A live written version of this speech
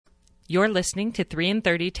You're listening to 3 in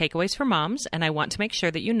 30 Takeaways for Moms, and I want to make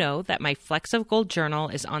sure that you know that my Flecks of Gold journal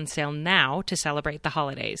is on sale now to celebrate the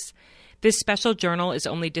holidays. This special journal is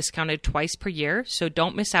only discounted twice per year, so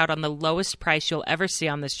don't miss out on the lowest price you'll ever see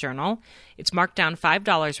on this journal. It's marked down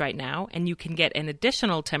 $5 right now, and you can get an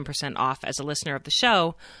additional 10% off as a listener of the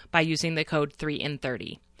show by using the code 3 in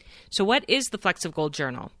 30. So what is the Flecks of Gold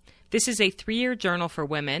journal? This is a 3-year journal for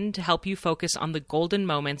women to help you focus on the golden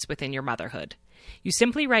moments within your motherhood. You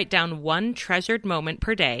simply write down one treasured moment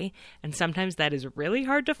per day, and sometimes that is really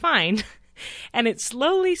hard to find, and it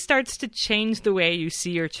slowly starts to change the way you see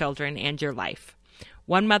your children and your life.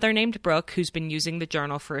 One mother named Brooke, who's been using the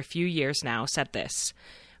journal for a few years now, said this: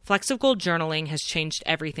 "Flecks of Gold journaling has changed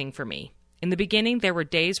everything for me. In the beginning, there were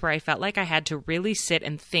days where I felt like I had to really sit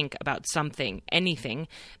and think about something, anything,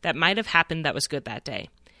 that might have happened that was good that day.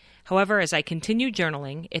 However, as I continued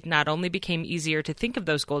journaling, it not only became easier to think of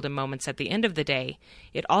those golden moments at the end of the day,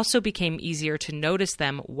 it also became easier to notice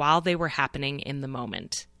them while they were happening in the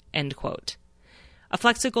moment." End quote. A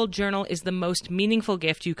Flecks of Gold journal is the most meaningful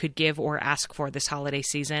gift you could give or ask for this holiday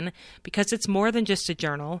season because it's more than just a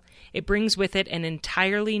journal. It brings with it an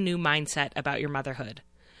entirely new mindset about your motherhood.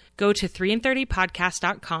 Go to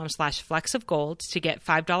 3in30podcast.com/flecksofgold to get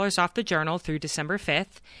 $5 off the journal through December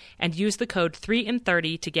 5th and use the code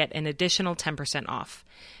 3in30 to get an additional 10% off.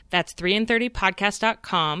 That's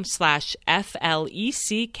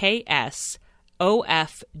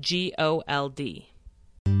 3in30podcast.com/FLECKSOFGOLD.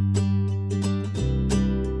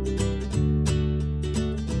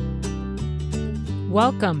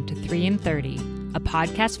 Welcome to 3 in 30, a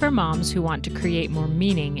podcast for moms who want to create more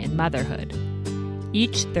meaning in motherhood.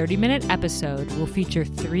 Each 30-minute episode will feature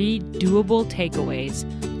 3 doable takeaways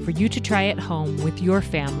for you to try at home with your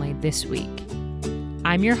family this week.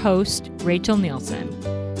 I'm your host, Rachel Nielsen.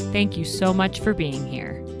 Thank you so much for being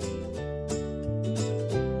here.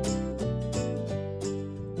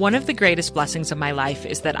 One of the greatest blessings of my life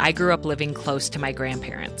is that I grew up living close to my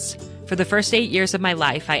grandparents. For the first 8 years of my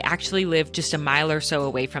life, I actually lived just a mile or so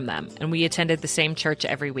away from them, and we attended the same church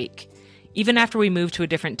every week. Even after we moved to a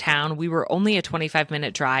different town, we were only a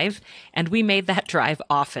 25-minute drive, and we made that drive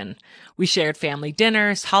often. We shared family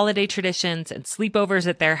dinners, holiday traditions, and sleepovers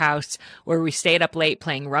at their house, where we stayed up late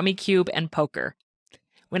playing Rummy Cube and poker.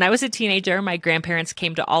 When I was a teenager, my grandparents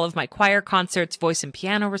came to all of my choir concerts, voice and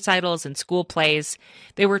piano recitals, and school plays.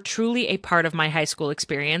 They were truly a part of my high school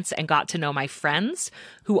experience and got to know my friends,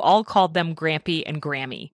 who all called them Grampy and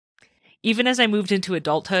Grammy. Even as I moved into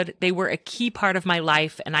adulthood, they were a key part of my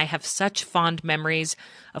life, and I have such fond memories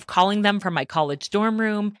of calling them from my college dorm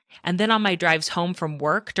room, and then on my drives home from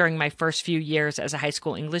work during my first few years as a high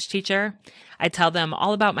school English teacher. I'd tell them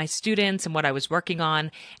all about my students and what I was working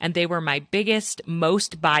on, and they were my biggest,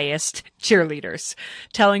 most biased cheerleaders,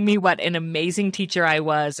 telling me what an amazing teacher I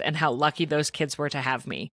was and how lucky those kids were to have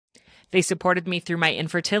me. They supported me through my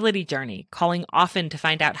infertility journey, calling often to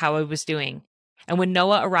find out how I was doing. And when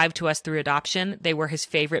Noah arrived to us through adoption, they were his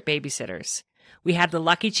favorite babysitters. We had the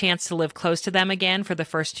lucky chance to live close to them again for the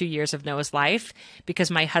first 2 years of Noah's life because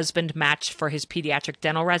my husband matched for his pediatric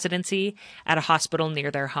dental residency at a hospital near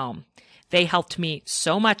their home. They helped me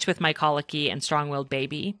so much with my colicky and strong-willed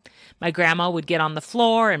baby. My grandma would get on the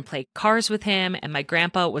floor and play cars with him, and my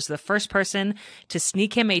grandpa was the first person to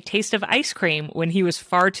sneak him a taste of ice cream when he was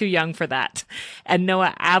far too young for that. And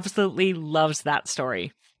Noah absolutely loves that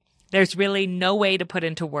story. There's really no way to put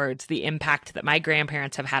into words the impact that my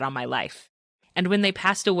grandparents have had on my life. And when they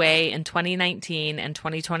passed away in 2019 and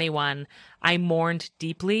 2021, I mourned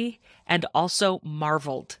deeply and also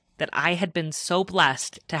marveled that I had been so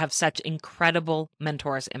blessed to have such incredible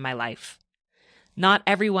mentors in my life. Not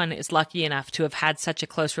everyone is lucky enough to have had such a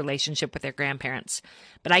close relationship with their grandparents,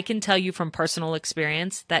 but I can tell you from personal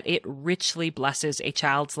experience that it richly blesses a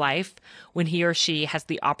child's life when he or she has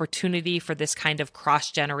the opportunity for this kind of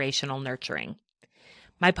cross-generational nurturing.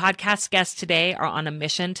 My podcast guests today are on a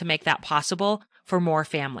mission to make that possible for more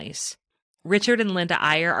families. Richard and Linda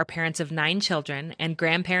Eyre are parents of 9 children and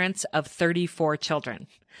grandparents of 34 children.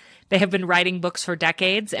 They have been writing books for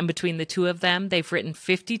decades, and between the two of them, they've written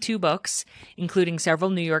 52 books, including several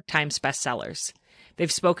New York Times bestsellers. They've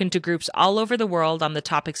spoken to groups all over the world on the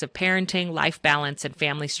topics of parenting, life balance, and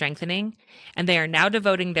family strengthening, and they are now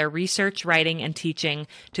devoting their research, writing, and teaching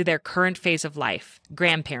to their current phase of life,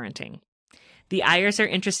 grandparenting. The Eyres are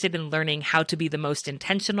interested in learning how to be the most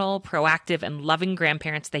intentional, proactive, and loving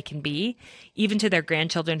grandparents they can be, even to their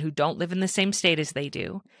grandchildren who don't live in the same state as they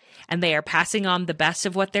do. And they are passing on the best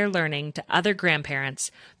of what they're learning to other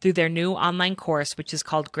grandparents through their new online course, which is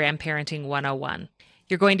called Grandparenting 101.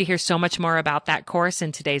 You're going to hear so much more about that course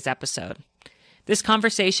in today's episode. This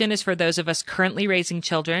conversation is for those of us currently raising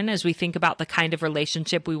children as we think about the kind of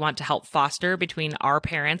relationship we want to help foster between our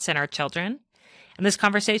parents and our children. And this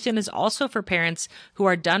conversation is also for parents who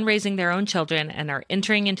are done raising their own children and are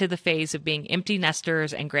entering into the phase of being empty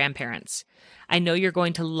nesters and grandparents. I know you're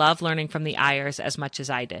going to love learning from the Eyres as much as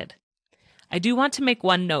I did. I do want to make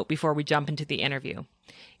one note before we jump into the interview.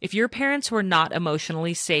 If your parents were not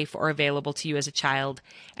emotionally safe or available to you as a child,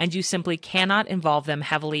 and you simply cannot involve them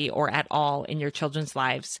heavily or at all in your children's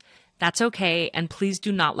lives, that's okay, and please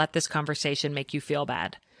do not let this conversation make you feel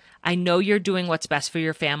bad. I know you're doing what's best for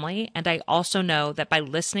your family, and I also know that by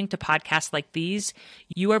listening to podcasts like these,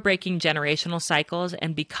 you are breaking generational cycles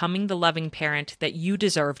and becoming the loving parent that you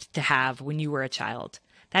deserved to have when you were a child.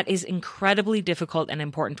 That is incredibly difficult and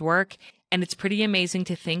important work, and it's pretty amazing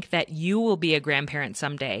to think that you will be a grandparent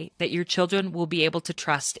someday, that your children will be able to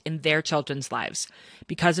trust in their children's lives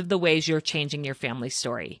because of the ways you're changing your family's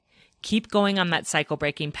story. Keep going on that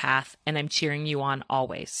cycle-breaking path, and I'm cheering you on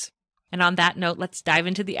always. And on that note, let's dive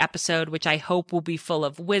into the episode, which I hope will be full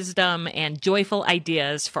of wisdom and joyful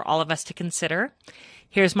ideas for all of us to consider.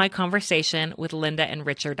 Here's my conversation with Linda and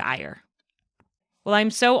Richard Eyre. Well,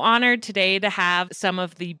 I'm so honored today to have some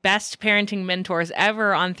of the best parenting mentors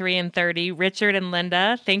ever on 3 and 30, Richard and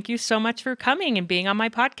Linda. Thank you so much for coming and being on my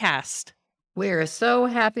podcast. We're so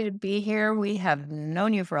happy to be here. We have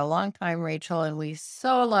known you for a long time, Rachel, and we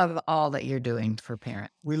so love all that you're doing for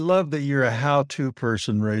parents. We love that you're a how-to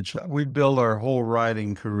person, Rachel. We build our whole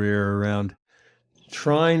writing career around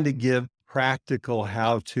trying to give practical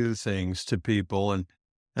how-to things to people.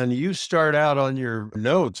 And you start out on your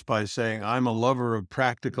notes by saying, I'm a lover of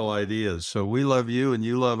practical ideas. So we love you and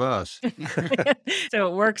you love us. So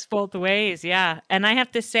it works both ways, yeah. And I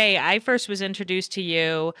have to say, I first was introduced to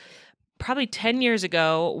you probably 10 years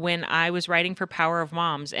ago when I was writing for Power of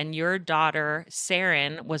Moms, and your daughter,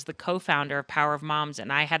 Saren, was the co-founder of Power of Moms,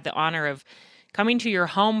 and I had the honor of coming to your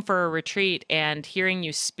home for a retreat and hearing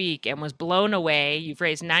you speak and was blown away. You've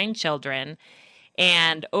raised 9 children,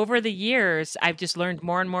 and over the years, I've just learned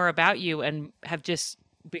more and more about you and have just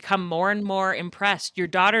become more and more impressed. Your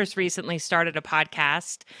daughters recently started a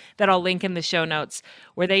podcast that I'll link in the show notes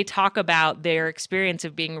where they talk about their experience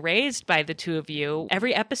of being raised by the two of you.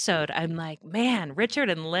 Every episode, I'm like, man, Richard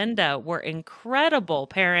and Linda were incredible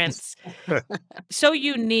parents. So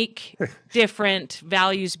unique, different,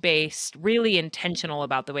 values-based, really intentional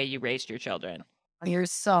about the way you raised your children. You're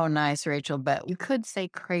so nice, Rachel, but you could say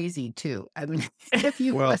crazy too. I mean, if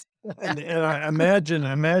you Well, and I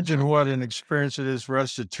imagine what an experience it is for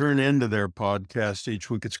us to turn into their podcast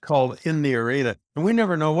each week. It's called In the Arena. And we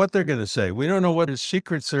never know what they're going to say. We don't know what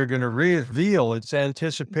secrets they're going to reveal. It's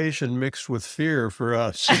anticipation mixed with fear for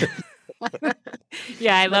us.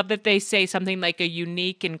 Yeah, I love that they say something like a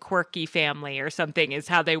unique and quirky family or something is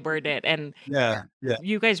how they word it. And Yeah.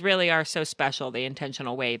 you guys really are so special, the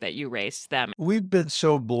intentional way that you raised them. We've been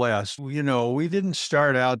so blessed. You know, we didn't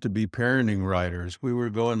start out to be parenting writers. We were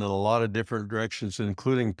going in a lot of different directions,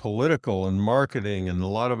 including political and marketing and a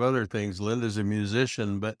lot of other things. Linda's a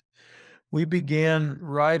musician, but we began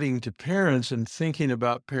writing to parents and thinking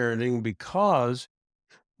about parenting because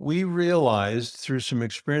we realized through some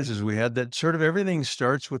experiences we had that sort of everything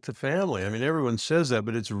starts with the family. I mean, everyone says that,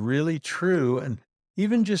 but it's really true. And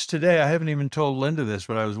even just today, I haven't even told Linda this,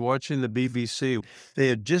 but I was watching the BBC. They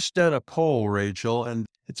had just done a poll, Rachel, and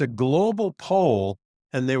it's a global poll.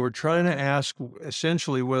 And they were trying to ask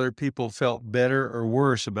essentially whether people felt better or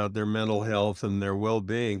worse about their mental health and their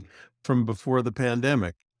well-being from before the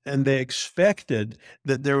pandemic. And they expected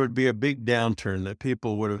that there would be a big downturn, that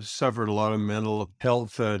people would have suffered a lot of mental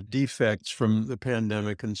health defects from the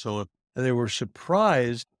pandemic and so on. And they were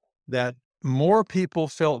surprised that more people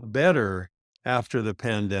felt better after the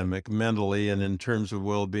pandemic mentally and in terms of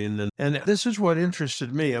well-being. And this is what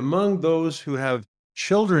interested me. Among those who have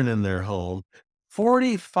children in their home,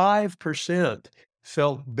 45%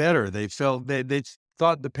 felt better. They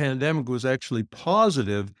thought the pandemic was actually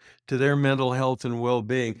positive to their mental health and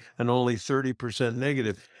well-being, and only 30%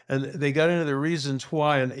 negative. And they got into the reasons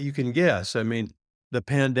why, and you can guess. I mean, the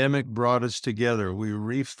pandemic brought us together. We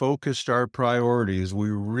refocused our priorities. We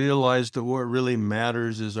realized that what really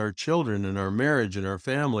matters is our children and our marriage and our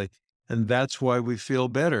family, and that's why we feel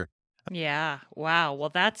better. Yeah. Wow. Well,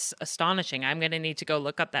 that's astonishing. I'm going to need to go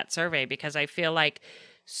look up that survey because I feel like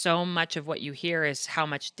so much of what you hear is how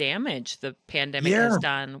much damage the pandemic has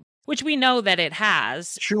done, which we know that it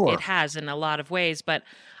has. Sure. It has in a lot of ways. But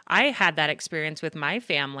I had that experience with my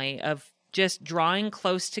family of just drawing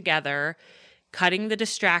close together, cutting the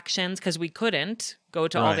distractions because we couldn't go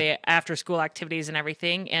to all the after school activities and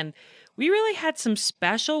everything. And we really had some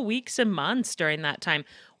special weeks and months during that time.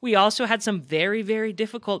 We also had some very, very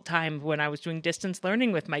difficult time when I was doing distance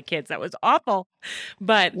learning with my kids. That was awful.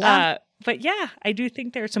 But Yeah. but yeah, I do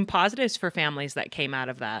think there are some positives for families that came out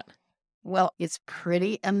of that. Well, it's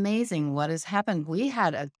pretty amazing what has happened. We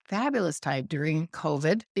had a fabulous time during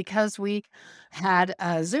COVID because we had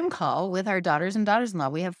a Zoom call with our daughters and daughters-in-law.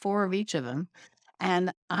 We have 4 of each of them,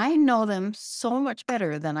 and I know them so much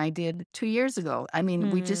better than I did 2 years ago. I mean,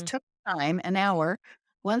 we just Mm, took time, an hour,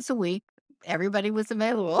 once a week. Everybody was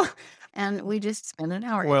available, and we just spent an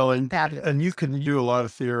hour. It Well, was fabulous. and you can do a lot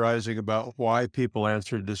of theorizing about why people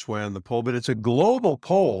answered this way on the poll, but it's a global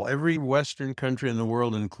poll, every Western country in the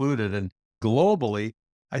world included. And globally,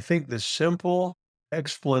 I think the simple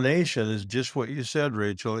explanation is just what you said,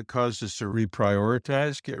 Rachel. It caused us to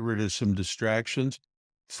reprioritize, get rid of some distractions,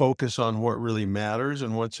 focus on what really matters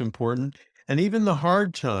and what's important. And even the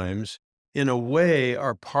hard times, in a way,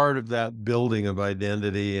 are part of that building of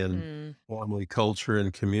identity and mm, family culture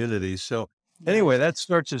and community. So yes. anyway, that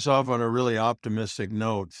starts us off on a really optimistic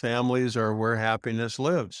note. Families are where happiness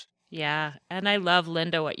lives. Yeah. And I love,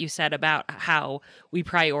 Linda, what you said about how we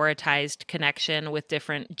prioritized connection with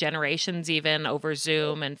different generations, even over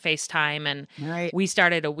Zoom and FaceTime. And Right. we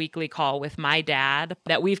started a weekly call with my dad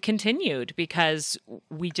that we've continued because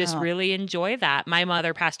we just Oh, really enjoy that. My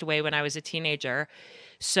mother passed away when I was a teenager.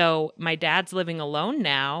 So my dad's living alone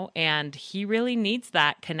now, and he really needs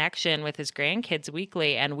that connection with his grandkids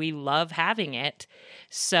weekly, and we love having it.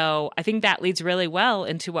 So I think that leads really well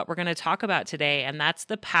into what we're going to talk about today, and that's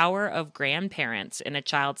the power of grandparents in a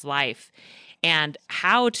child's life and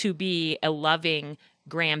how to be a loving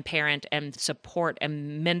grandparent and support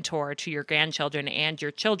and mentor to your grandchildren and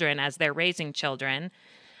your children as they're raising children.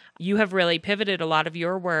 You have really pivoted a lot of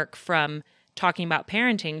your work from talking about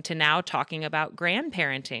parenting to now talking about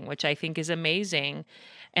grandparenting, which I think is amazing.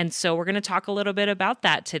 And so we're going to talk a little bit about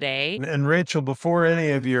that today. And Rachel, before any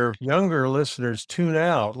of your younger listeners tune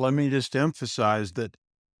out, let me just emphasize that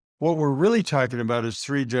what we're really talking about is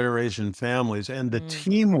three generation families and the Mm,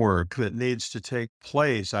 teamwork that needs to take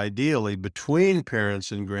place, ideally, between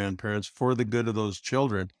parents and grandparents for the good of those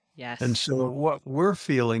children. And yes. so, what we're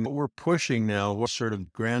feeling, what we're pushing now, what sort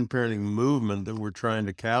of grandparenting movement that we're trying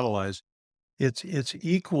to catalyze, it's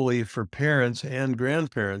equally for parents and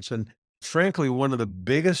grandparents. And frankly, one of the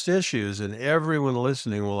biggest issues, and everyone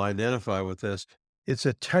listening will identify with this, it's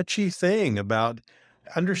a touchy thing about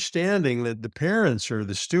understanding that the parents are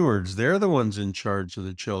the stewards. They're the ones in charge of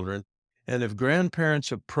the children. And if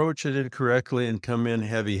grandparents approach it incorrectly and come in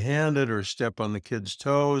heavy-handed or step on the kids'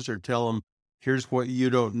 toes or tell them, here's what you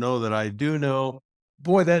don't know that I do know,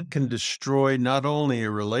 boy, that can destroy not only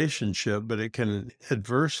a relationship, but it can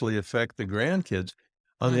adversely affect the grandkids.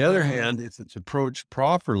 On the other Hmm. hand, if it's approached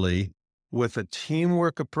properly with a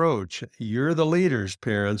teamwork approach, you're the leaders,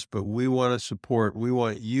 parents, but we want to support, we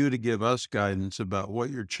want you to give us guidance about what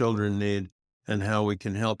your children need and how we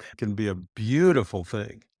can help. It can be a beautiful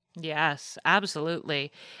thing. Yes,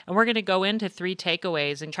 absolutely. And we're going to go into three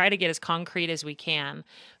takeaways and try to get as concrete as we can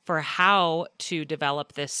for how to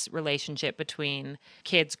develop this relationship between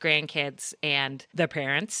kids, grandkids, and the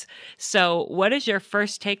parents. So, what is your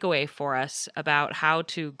first takeaway for us about how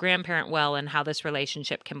to grandparent well and how this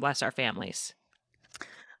relationship can bless our families?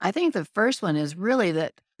 I think the first one is really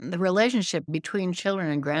that the relationship between children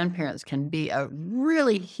and grandparents can be a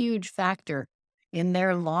really huge factor in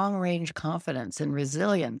their long range confidence and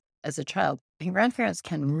resilience as a child. And grandparents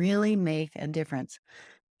can really make a difference.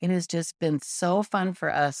 It has just been so fun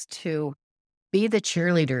for us to be the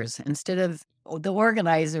cheerleaders instead of the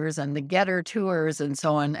organizers and the getter tours and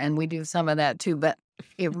so on. And we do some of that too. But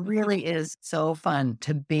it really is so fun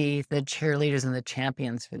to be the cheerleaders and the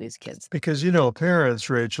champions for these kids. Because, parents,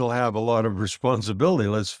 Rachel, have a lot of responsibility.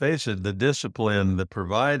 Let's face it, the discipline, the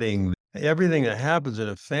providing, everything that happens in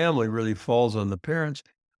a family really falls on the parents,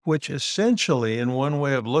 which essentially, in one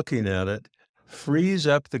way of looking at it, frees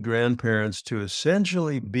up the grandparents to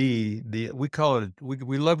essentially be we call it,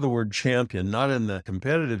 we love the word champion, not in the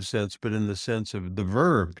competitive sense, but in the sense of the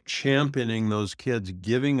verb, championing those kids,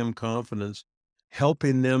 giving them confidence,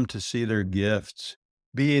 helping them to see their gifts,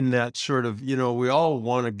 being that sort of, we all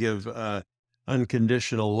want to give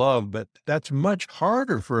unconditional love, but that's much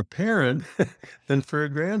harder for a parent than for a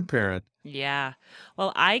grandparent. Yeah.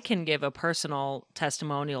 Well, I can give a personal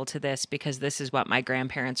testimonial to this because this is what my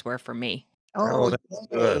grandparents were for me. Oh, Oh, that's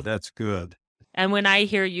yay. good. That's good. And when I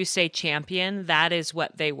hear you say champion, that is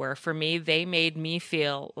what they were for me. They made me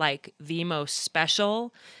feel like the most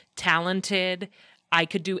special, talented, I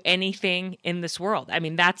could do anything in this world. I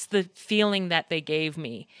mean, that's the feeling that they gave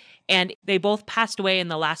me. And they both passed away in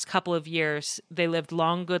the last couple of years. They lived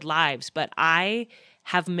long, good lives, but I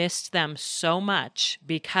have missed them so much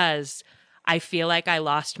because I feel like I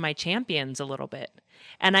lost my champions a little bit.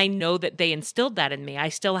 And I know that they instilled that in me. I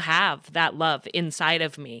still have that love inside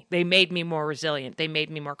of me. They made me more resilient. They made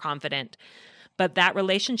me more confident. But that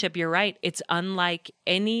relationship, you're right, it's unlike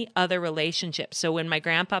any other relationship. So when my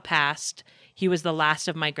grandpa passed, he was the last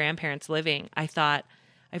of my grandparents living. I thought,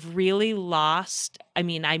 I've really lost, I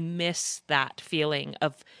miss that feeling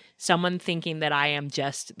of someone thinking that I am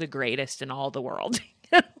just the greatest in all the world.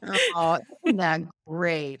 Oh, isn't that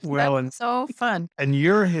great? Well, That's so fun. and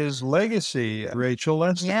you're his legacy, Rachel.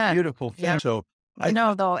 That's the Yeah. beautiful thing. Yeah. So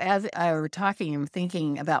Though, as I were talking and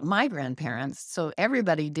thinking about my grandparents, so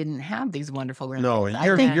everybody didn't have these wonderful no, grandparents.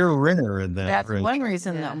 and I think you're a winner in that, that's Rachel. one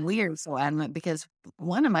reason that Yeah. we are so adamant, because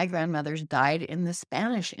one of my grandmothers died in the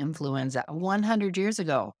Spanish influenza 100 years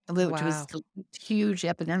ago, which was Wow. a huge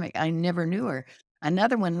epidemic. I never knew her.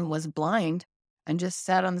 Another one was blind and just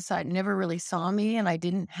sat on the side, never really saw me, and I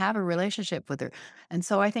didn't have a relationship with her. And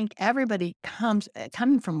so I think everybody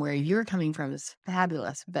coming from where you're coming from is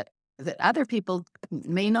fabulous, but that other people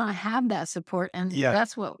may not have that support, and Yeah.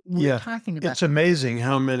 that's what we're Yeah. talking about. It's amazing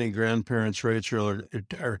how many grandparents, Rachel,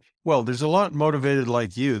 well, there's a lot motivated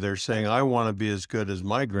like you. They're saying, I want to be as good as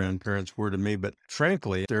my grandparents were to me. But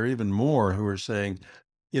frankly, there are even more who are saying,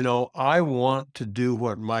 I want to do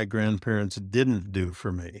what my grandparents didn't do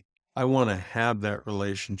for me. I want to have that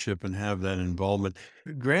relationship and have that involvement.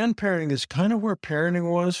 Grandparenting is kind of where parenting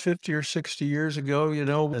was 50 or 60 years ago,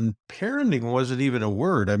 and parenting wasn't even a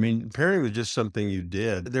word. Parenting was just something you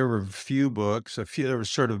did. There were a few books, there was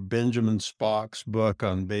sort of Benjamin Spock's book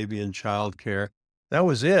on baby and child care. That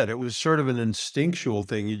was it. It was sort of an instinctual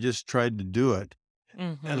thing. You just tried to do it.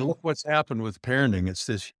 And look what's happened with parenting. It's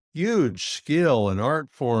this huge skill and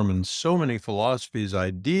art form and so many philosophies,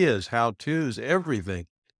 ideas, how-tos, everything.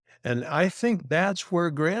 And I think that's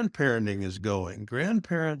where grandparenting is going.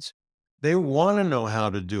 Grandparents, they want to know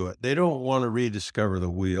how to do it. They don't want to rediscover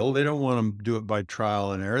the wheel. They don't want to do it by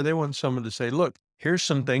trial and error. They want someone to say, look, here's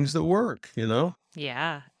some things that work,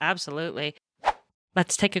 Yeah, absolutely.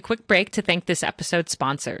 Let's take a quick break to thank this episode's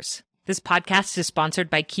sponsors. This podcast is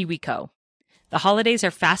sponsored by KiwiCo. The holidays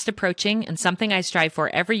are fast approaching, and something I strive for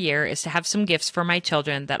every year is to have some gifts for my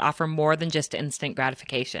children that offer more than just instant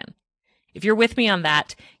gratification. If you're with me on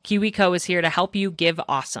that, KiwiCo is here to help you give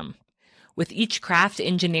awesome. With each craft,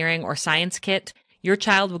 engineering, or science kit, your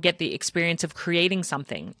child will get the experience of creating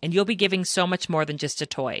something, and you'll be giving so much more than just a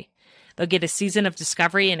toy. They'll get a season of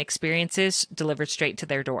discovery and experiences delivered straight to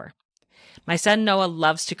their door. My son Noah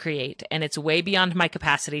loves to create, and it's way beyond my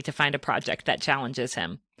capacity to find a project that challenges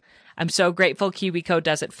him. I'm so grateful KiwiCo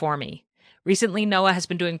does it for me. Recently, Noah has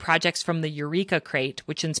been doing projects from the Eureka Crate,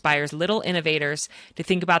 which inspires little innovators to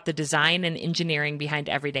think about the design and engineering behind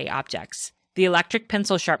everyday objects. The electric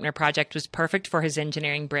pencil sharpener project was perfect for his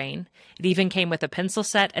engineering brain. It even came with a pencil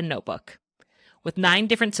set and notebook. With 9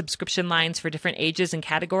 different subscription lines for different ages and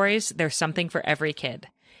categories, there's something for every kid.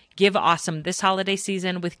 Give awesome this holiday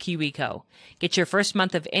season with KiwiCo. Get your first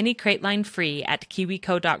month of any crate line free at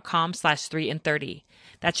kiwico.com/3and30.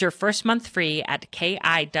 That's your first month free at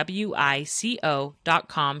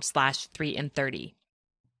kiwico.com/3and30.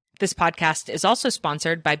 This podcast is also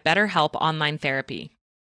sponsored by BetterHelp Online Therapy.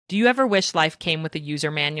 Do you ever wish life came with a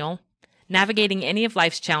user manual? Navigating any of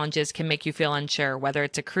life's challenges can make you feel unsure, whether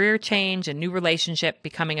it's a career change, a new relationship,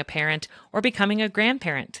 becoming a parent, or becoming a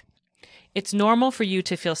grandparent. It's normal for you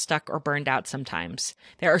to feel stuck or burned out sometimes.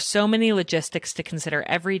 There are so many logistics to consider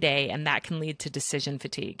every day, and that can lead to decision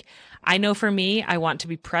fatigue. I know for me, I want to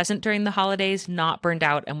be present during the holidays, not burned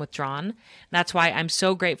out and withdrawn. That's why I'm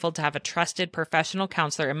so grateful to have a trusted professional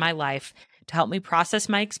counselor in my life to help me process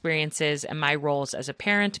my experiences and my roles as a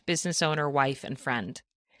parent, business owner, wife, and friend.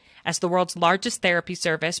 As the world's largest therapy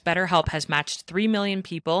service, BetterHelp has matched 3 million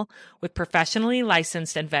people with professionally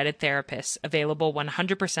licensed and vetted therapists, available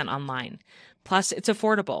 100% online. Plus, it's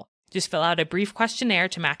affordable. Just fill out a brief questionnaire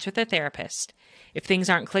to match with a therapist. If things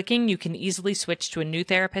aren't clicking, you can easily switch to a new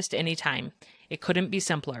therapist anytime. It couldn't be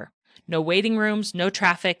simpler. No waiting rooms, no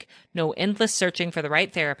traffic, no endless searching for the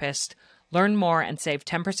right therapist. Learn more and save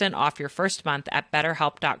 10% off your first month at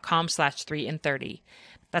betterhelp.com/3and30.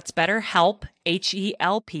 That's BetterHelp,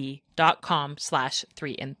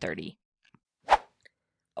 HELP.com/3and30.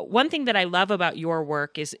 One thing that I love about your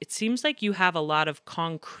work is it seems like you have a lot of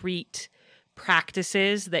concrete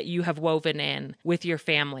practices that you have woven in with your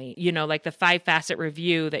family, like the 5-facet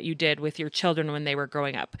review that you did with your children when they were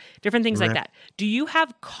growing up, different things like that. Do you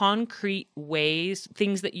have concrete ways,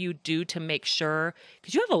 things that you do to make sure,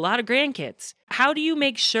 because you have a lot of grandkids, how do you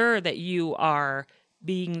make sure that you are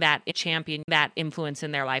being that champion, that influence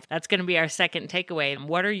in their life? That's going to be our second takeaway.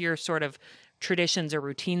 What are your sort of traditions or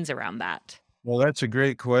routines around that? Well, that's a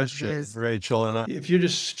great question, Is Rachel. And if you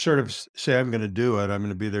just sort of say, I'm going to do it, I'm going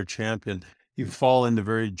to be their champion, you fall into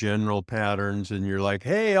very general patterns and you're like,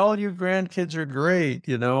 hey, all you grandkids are great,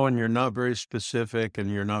 and you're not very specific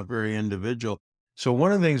and you're not very individual. So,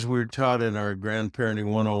 one of the things we were taught in our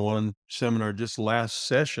Grandparenting 101 seminar just last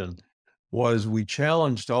session was we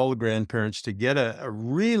challenged all the grandparents to get a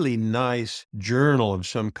really nice journal of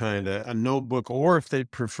some kind, a notebook, or if they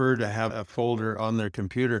prefer to have a folder on their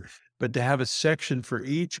computer, but to have a section for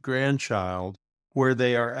each grandchild where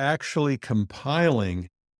they are actually compiling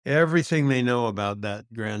everything they know about that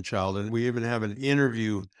grandchild. And we even have an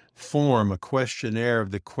interview form, a questionnaire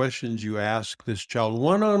of the questions you ask this child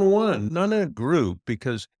one on one, not in a group,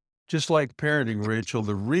 because just like parenting, Rachel,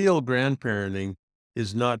 the real grandparenting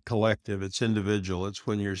is not collective, it's individual. It's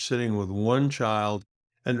when you're sitting with one child.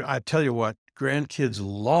 And I tell you what, grandkids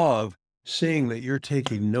love seeing that you're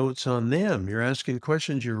taking notes on them. You're asking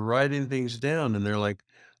questions, you're writing things down, and they're like,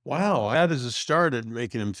 wow, that is a start at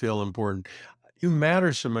making them feel important. You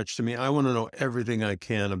matter so much to me. I want to know everything I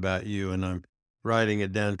can about you, and I'm writing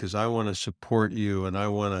it down because I want to support you and I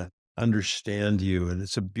want to understand you. And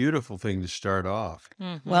it's a beautiful thing to start off.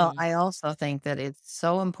 Well, Mm-hmm. I also think that it's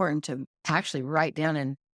so important to actually write down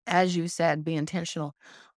and, as you said, be intentional.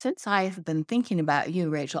 Since I've been thinking about you,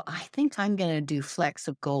 Rachel, I think I'm going to do flecks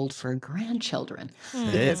of gold for grandchildren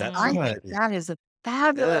Hey, because that's I a good think idea. that is a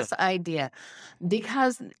Yeah. fabulous idea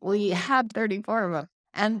because we have 34 of them.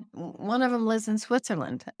 And one of them lives in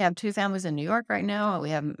Switzerland. We have two families in New York right now. We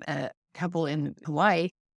have a couple in Hawaii.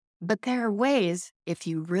 But there are ways, if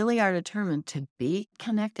you really are determined to be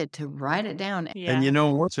connected, to write it down. And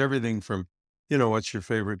Yeah. what's everything from, what's your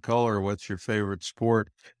favorite color, what's your favorite sport,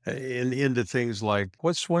 into things like,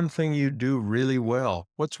 what's one thing you do really well?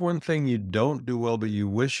 What's one thing you don't do well, but you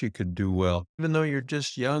wish you could do well? Even though you're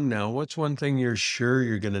just young now, what's one thing you're sure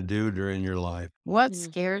you're going to do during your life? What Mm.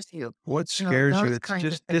 scares you? What You know, scares you? those It's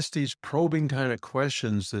kinds of just things. these probing kind of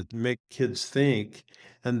questions that make kids think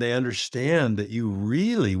and they understand that you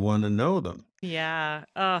really want to know them. Yeah.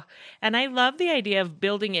 Oh, and I love the idea of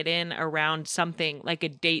building it in around something like a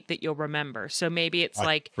date that you'll remember. So maybe it's Right.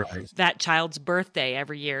 like Right. that child's birthday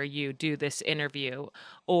every year you do this interview.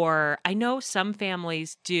 Or I know some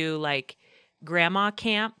families do like grandma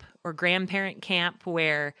camp or grandparent camp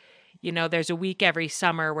where, there's a week every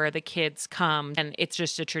summer where the kids come and it's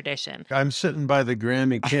just a tradition. I'm sitting by the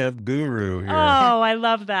Grammy Camp guru here. Oh, I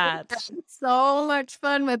love that. So much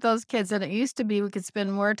fun with those kids. And it used to be we could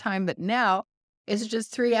spend more time, but now it's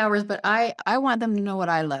just 3 hours. But I want them to know what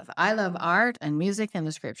I love. I love art and music and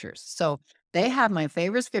the scriptures. So they have my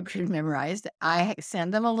favorite scriptures memorized. I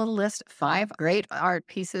send them a little list, 5 great art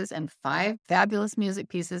pieces and 5 fabulous music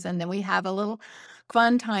pieces. And then we have a little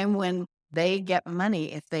fun time when they get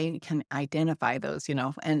money if they can identify those.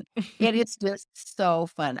 And it is just so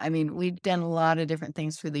fun. I mean, we've done a lot of different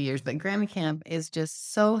things through the years, but Grammy Camp is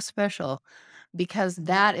just so special because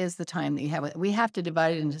that is the time that you have it. We have to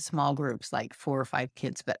divide it into small groups, like 4 or 5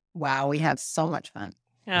 kids, but wow, we have so much fun.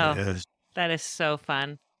 Oh, Yes. that is so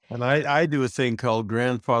fun. And I do a thing called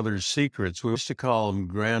Grandfather's Secrets. We used to call them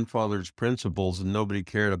Grandfather's Principles, and nobody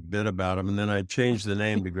cared a bit about them. And then I changed the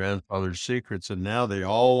name to Grandfather's Secrets, and now they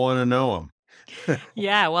all want to know them.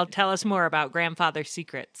 Yeah. Well, tell us more about grandfather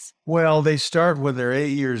secrets. Well, they start when they're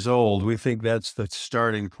 8 years old. We think that's the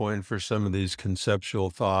starting point for some of these conceptual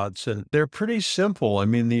thoughts. And they're pretty simple. I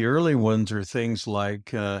mean, the early ones are things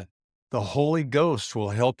like the Holy Ghost will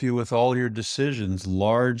help you with all your decisions,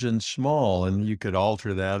 large and small. And you could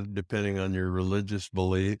alter that depending on your religious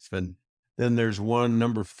belief. And then there's one,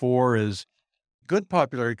 number 4 is good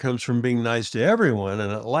popularity comes from being nice to everyone.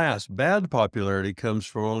 And at last, bad popularity comes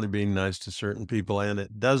from only being nice to certain people, and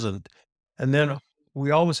it doesn't. And then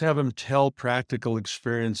we always have them tell practical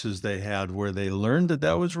experiences they had where they learned that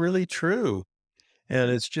that was really true. And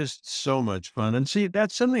it's just so much fun. And see,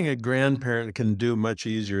 that's something a grandparent can do much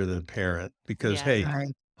easier than a parent because, Yeah. hey,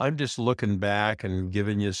 Right. I'm just looking back and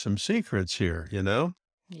giving you some secrets here.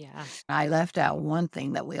 Yeah. I left out one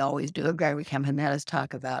thing that we always do at Grammy Camp, and that is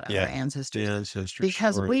talk about our Yeah. The ancestors. ancestor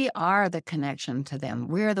Because story. we are the connection to them.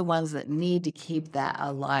 We're the ones that need to keep that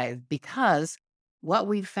alive because what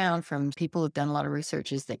we've found from people who've done a lot of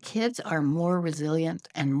research is that kids are more resilient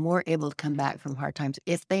and more able to come back from hard times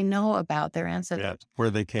if they know about their ancestors Yeah,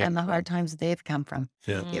 where they came and the from. hard times they've come from.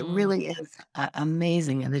 Yeah. It Mm, really is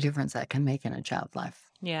amazing the difference that can make in a child's life.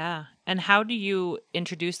 yeah. And how do you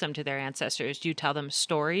introduce them to their ancestors? Do you tell them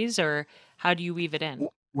stories or how do you weave it in?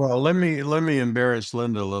 Well, let me embarrass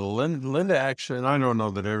Linda a little. Linda actually, and I don't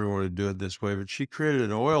know that everyone would do it this way, but she created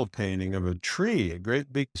an oil painting of a tree, a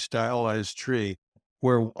great big stylized tree.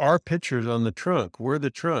 where our picture's on the trunk. We're the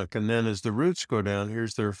trunk. And then as the roots go down,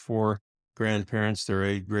 here's their 4 grandparents, their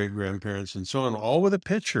 8 great-grandparents, and so on, all with a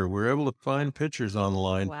picture. We're able to find pictures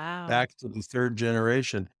online Wow. back to the 3rd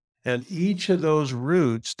generation. And each of those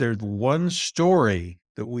roots, there's one story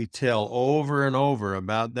that we tell over and over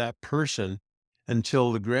about that person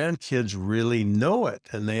until the grandkids really know it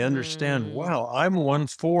and they understand, Mm. wow, I'm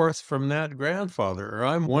 1/4 from that grandfather, or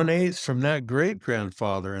I'm 1/8 from that great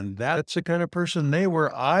grandfather. And that's the kind of person they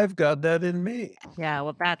were. I've got that in me. Yeah,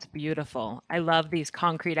 well, that's beautiful. I love these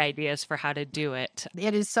concrete ideas for how to do it.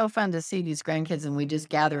 It is so fun to see these grandkids, and we just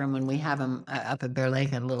gather them when we have them up at Bear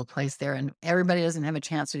Lake at a little place there. And everybody doesn't have a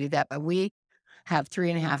chance to do that, but we have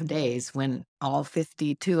 3.5 days when all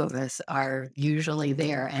 52 of us are usually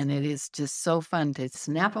there. And it is just so fun to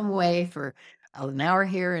snap them away for an hour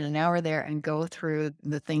here and an hour there and go through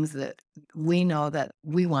the things that we know that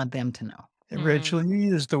we want them to know. And Mm. Rachel, you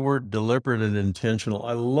used the word deliberate and intentional.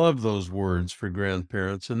 I love those words for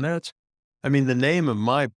grandparents. And that's, I mean, the name of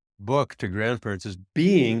my book to grandparents is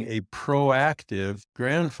Being a Proactive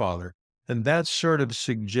Grandfather. And that sort of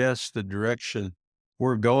suggests the direction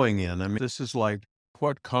we're going in. I mean, this is like,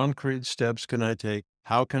 what concrete steps can I take?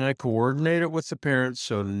 How can I coordinate it with the parents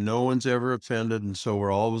so no one's ever offended and so we're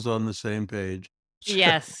always on the same page?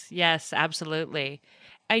 Yes, yes, absolutely.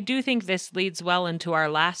 I do think this leads well into our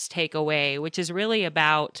last takeaway, which is really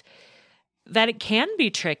about that it can be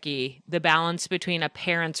tricky, the balance between a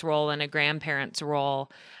parent's role and a grandparent's role.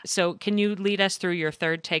 So, can you lead us through your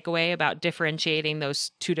third takeaway about differentiating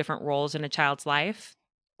those two different roles in a child's life?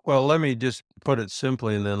 Well, let me just put it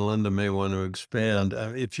simply, and then Linda may want to expand.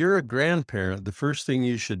 If you're a grandparent, the first thing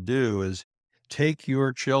you should do is take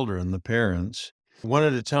your children, the parents, one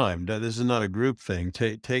at a time. This is not a group thing.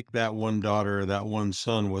 Take that one daughter or that one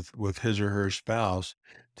son with his or her spouse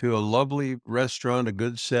to a lovely restaurant, a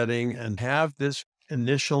good setting, and have this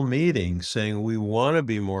initial meeting saying, we want to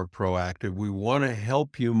be more proactive. We want to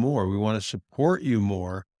help you more. We want to support you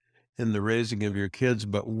more in the raising of your kids,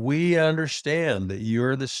 but we understand that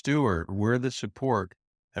you're the steward, we're the support,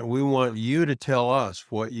 and we want you to tell us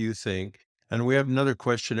what you think. And we have another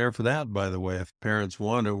questionnaire for that, by the way, if parents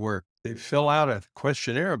want to, where they fill out a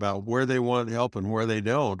questionnaire about where they want help and where they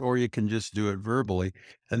don't, or you can just do it verbally.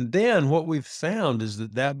 And then what we've found is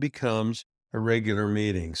that that becomes a regular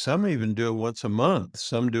meeting. Some even do it once a month,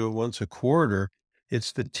 some do it once a quarter.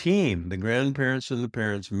 It's the team, the grandparents and the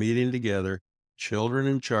parents meeting together, children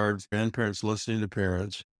in charge, grandparents listening to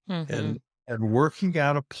parents, Hmm. and working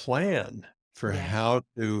out a plan for Yeah. how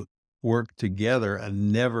to work together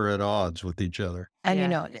and never at odds with each other. And,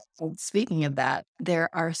 Yeah. speaking of that, there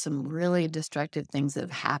are some really destructive things that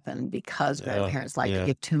have happened because Yeah, grandparents like to yeah.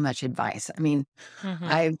 give too much advice. I mean, Hmm.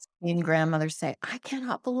 I've seen grandmothers say, I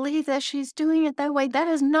cannot believe that she's doing it that way. That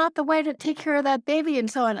is not the way to take care of that baby, and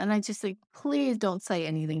so on. And I just think, please don't say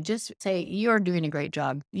anything. Just say, you're doing a great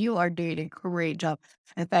job. You are doing a great job.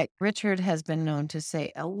 In fact, Richard has been known to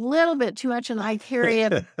say a little bit too much, and I carry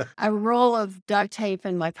a roll of duct tape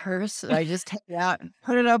in my purse. I just take it out and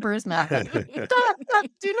put it over his mouth. Stop,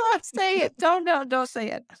 do not say it. Don't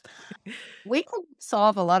say it. We could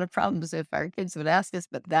solve a lot of problems if our kids would ask us,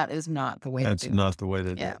 but that is not the way to That's do it. not the way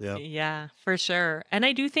to do Yeah. it. Yeah. Yeah, for sure. And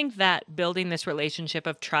I do think that building this relationship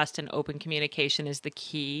of trust and open communication is the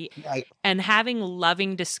key. Right. And having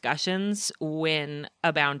loving discussions when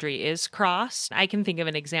a boundary is crossed. I can think of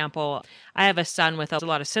an example. I have a son with a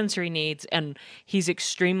lot of sensory needs, and he's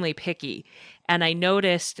extremely picky. And I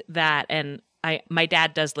noticed that, and my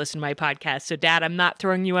dad does listen to my podcast. So dad, I'm not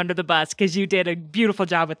throwing you under the bus because you did a beautiful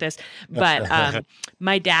job with this. But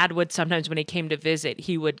my dad would sometimes, when he came to visit,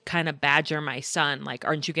 he would kind of badger my son, like,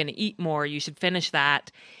 aren't you going to eat more? You should finish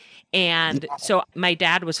that. And so my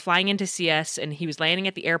dad was flying in to see us and he was landing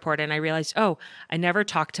at the airport. And I realized, oh, I never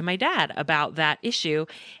talked to my dad about that issue.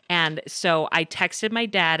 And so I texted my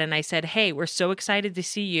dad and I said, hey, we're so excited to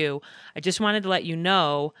see you. I just wanted to let you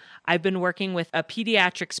know I've been working with a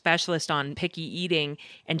pediatric specialist on picky eating.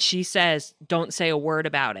 And she says, don't say a word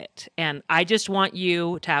about it. And I just want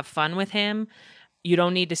you to have fun with him. You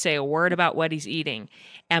don't need to say a word about what he's eating.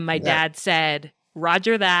 And my Yeah. dad said,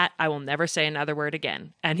 Roger that. I will never say another word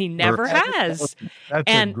again. And he Or- never has. That's a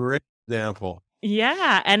And great example.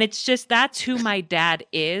 yeah, and it's just that's who my dad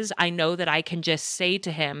is. I know that I can just say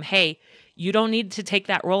to him, hey, you don't need to take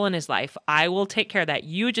that role in his life. I will take care of that.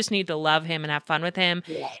 You just need to love him and have fun with him.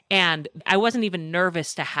 Yeah. And I wasn't even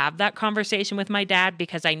nervous to have that conversation with my dad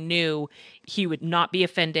because I knew he would not be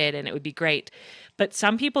offended and it would be great. But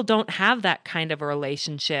some people don't have that kind of a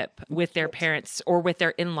relationship with their parents or with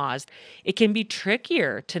their in-laws. It can be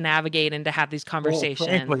trickier to navigate and to have these Well, frankly,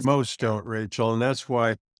 conversations. most don't, Rachel, and that's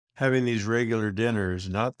why having these regular dinners,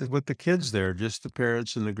 not with the kids there, just the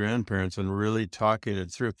parents and the grandparents, and really talking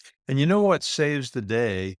it through. And you know what saves the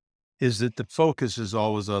day is that the focus is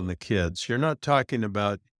always on the kids. You're not talking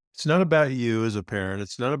about, it's not about you as a parent,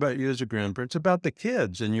 it's not about you as a grandparent, it's about the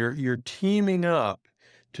kids, and you're teaming up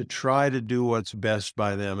to try to do what's best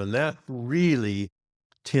by them. And that really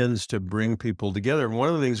tends to bring people together. And one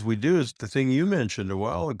of the things we do is the thing you mentioned a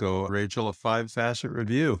while ago, Rachel, a 5-facet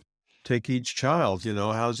review. Take each child,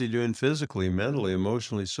 how's he doing physically, mentally,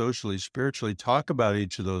 emotionally, socially, spiritually? Talk about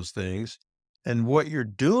each of those things. And what you're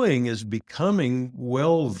doing is becoming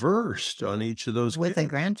well-versed on each of those with kids. a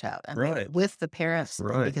grandchild, Right. with the parents,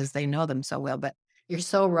 Right. because they know them so well. But you're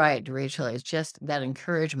so right, Rachel. It's just that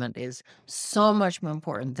encouragement is so much more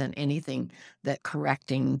important than anything that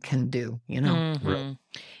correcting can do, Mhm.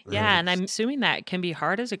 Yeah, and I'm assuming that can be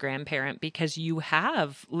hard as a grandparent because you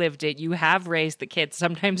have lived it, you have raised the kids.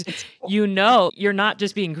 Sometimes you're not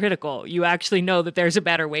just being critical. You actually know that there's a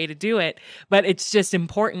better way to do it, but it's just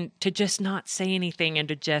important to just not say anything and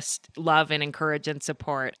to just love and encourage and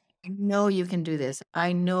support. I know you can do this.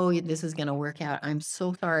 I know this is going to work out. I'm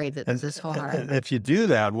so sorry that this is so hard. And if you do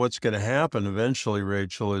that, what's going to happen eventually,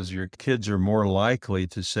 Rachel, is your kids are more likely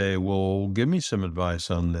to say, well, give me some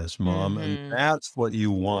advice on this, Mom. Mhm. And that's what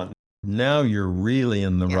you want. Now you're really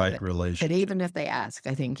in the Yeah, right But relationship. even if they ask,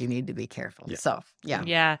 I think you need to be careful. Yeah. So, yeah.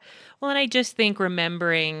 Yeah. Well, and I just think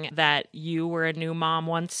remembering that you were a new mom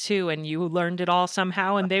once too, and you learned it all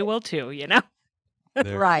somehow, and they will too.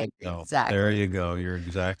 There Right. you go. Exactly. There you go. You're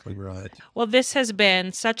exactly right. Well, this has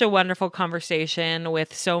been such a wonderful conversation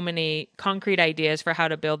with so many concrete ideas for how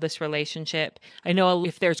to build this relationship. I know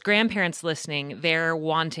if there's grandparents listening, they're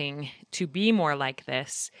wanting to be more like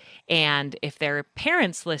this. And if there are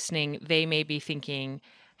parents listening, they may be thinking,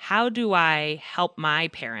 how do I help my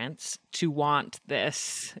parents to want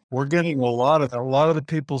this? We're getting a lot of the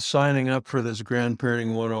people signing up for this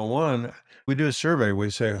Grandparenting 101. We do a survey. We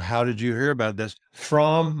say, how did you hear about this?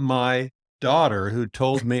 From my daughter who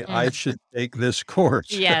told me I should take this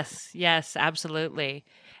course. Yes, absolutely.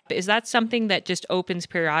 Is that something that just opens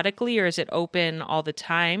periodically or is it open all the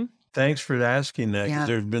time? Thanks for asking that, Yeah. because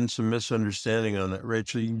there's been some misunderstanding on that,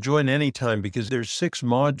 Rachel. You can join anytime because there's 6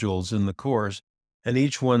 modules in the course and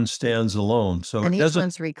each one stands alone. So And it each doesn't,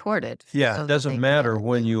 one's recorded. yeah, so it that doesn't they can matter edit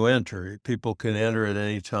when it. you enter. People can enter at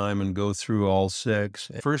any time and go through all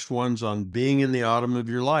 6. First one's on being in the autumn of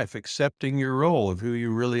your life, accepting your role of who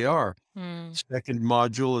you really are. Second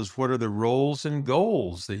module is what are the roles and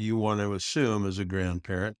goals that you want to assume as a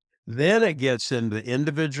grandparent. Then it gets into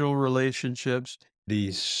individual relationships,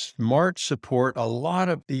 the smart support. A lot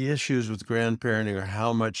of the issues with grandparenting are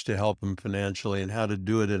how much to help them financially and how to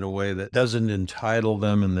do it in a way that doesn't entitle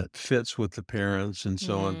them and that fits with the parents and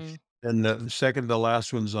so on. And the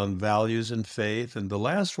last one's on values and faith. And the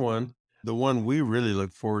last one, the one we really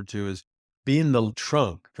look forward to, is being the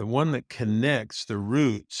trunk, the one that connects the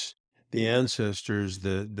roots, the ancestors,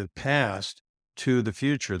 the past to the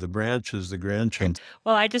future, the branches, the grandchildren.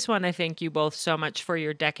 Well, I just want to thank you both so much for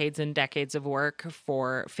your decades and decades of work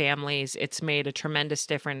for families. It's made a tremendous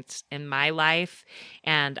difference in my life.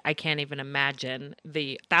 And I can't even imagine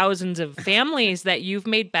the thousands of families that you've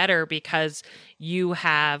made better because you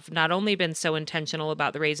have not only been so intentional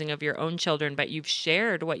about the raising of your own children, but you've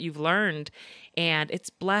shared what you've learned. And it's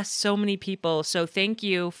blessed so many people. So thank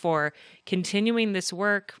you for continuing this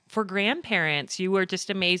work for grandparents. You were just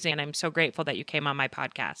amazing. And I'm so grateful that you came on my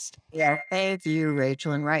podcast. Yeah. Thank you,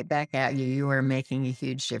 Rachel. And right back at you. You are making a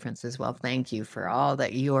huge difference as well. Thank you for all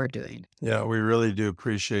that you're doing. Yeah, we really do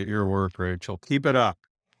appreciate your work, Rachel. Keep it up.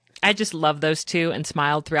 I just love those two and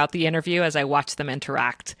smiled throughout the interview as I watched them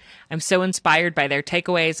interact. I'm so inspired by their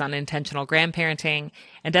takeaways on intentional grandparenting.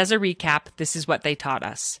 And as a recap, this is what they taught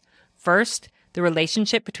us. First, the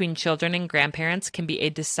relationship between children and grandparents can be a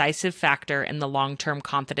decisive factor in the long-term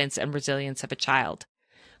confidence and resilience of a child.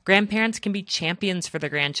 Grandparents can be champions for their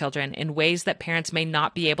grandchildren in ways that parents may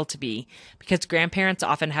not be able to be, because grandparents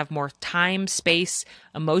often have more time, space,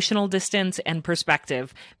 emotional distance, and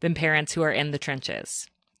perspective than parents who are in the trenches.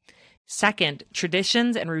 Second,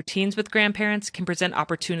 traditions and routines with grandparents can present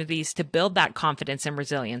opportunities to build that confidence and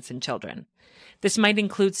resilience in children. This might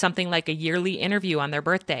include something like a yearly interview on their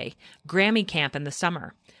birthday, Grammy camp in the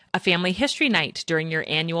summer, a family history night during your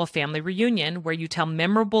annual family reunion where you tell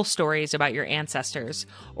memorable stories about your ancestors,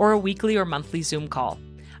 or a weekly or monthly Zoom call.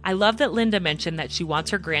 I love that Linda mentioned that she wants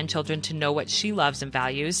her grandchildren to know what she loves and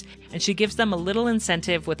values, and she gives them a little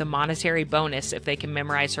incentive with a monetary bonus if they can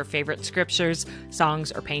memorize her favorite scriptures,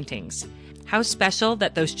 songs, or paintings. How special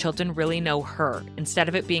that those children really know her, instead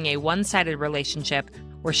of it being a one-sided relationship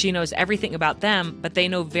where she knows everything about them, but they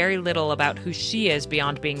know very little about who she is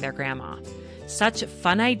beyond being their grandma. Such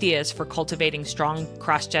fun ideas for cultivating strong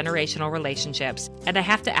cross-generational relationships. And I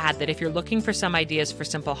have to add that if you're looking for some ideas for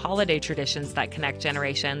simple holiday traditions that connect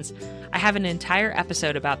generations, I have an entire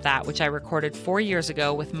episode about that, which I recorded 4 years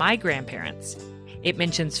ago with my grandparents. It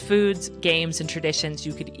mentions foods, games, and traditions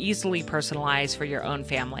you could easily personalize for your own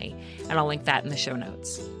family, and I'll link that in the show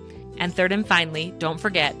notes. And third and finally, don't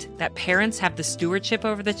forget that parents have the stewardship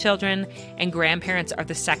over the children, and grandparents are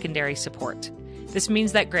the secondary support. This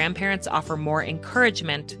means that grandparents offer more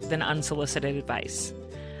encouragement than unsolicited advice.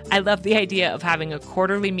 I love the idea of having a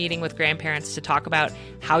quarterly meeting with grandparents to talk about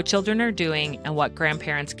how children are doing and what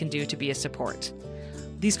grandparents can do to be a support.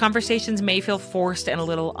 These conversations may feel forced and a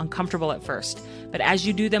little uncomfortable at first, but as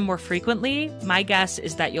you do them more frequently, my guess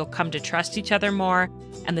is that you'll come to trust each other more,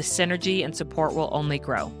 and the synergy and support will only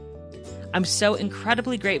grow. I'm so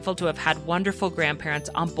incredibly grateful to have had wonderful grandparents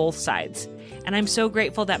on both sides, and I'm so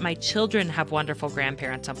grateful that my children have wonderful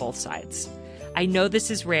grandparents on both sides. I know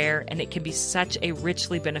this is rare, and it can be such a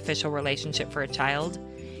richly beneficial relationship for a child.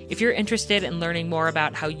 If you're interested in learning more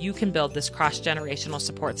about how you can build this cross-generational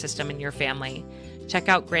support system in your family, check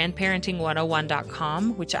out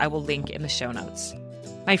grandparenting101.com, which I will link in the show notes.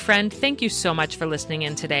 My friend, thank you so much for listening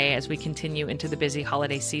in today as we continue into the busy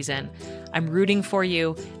holiday season. I'm rooting for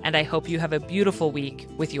you, and I hope you have a beautiful week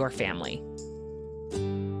with your family.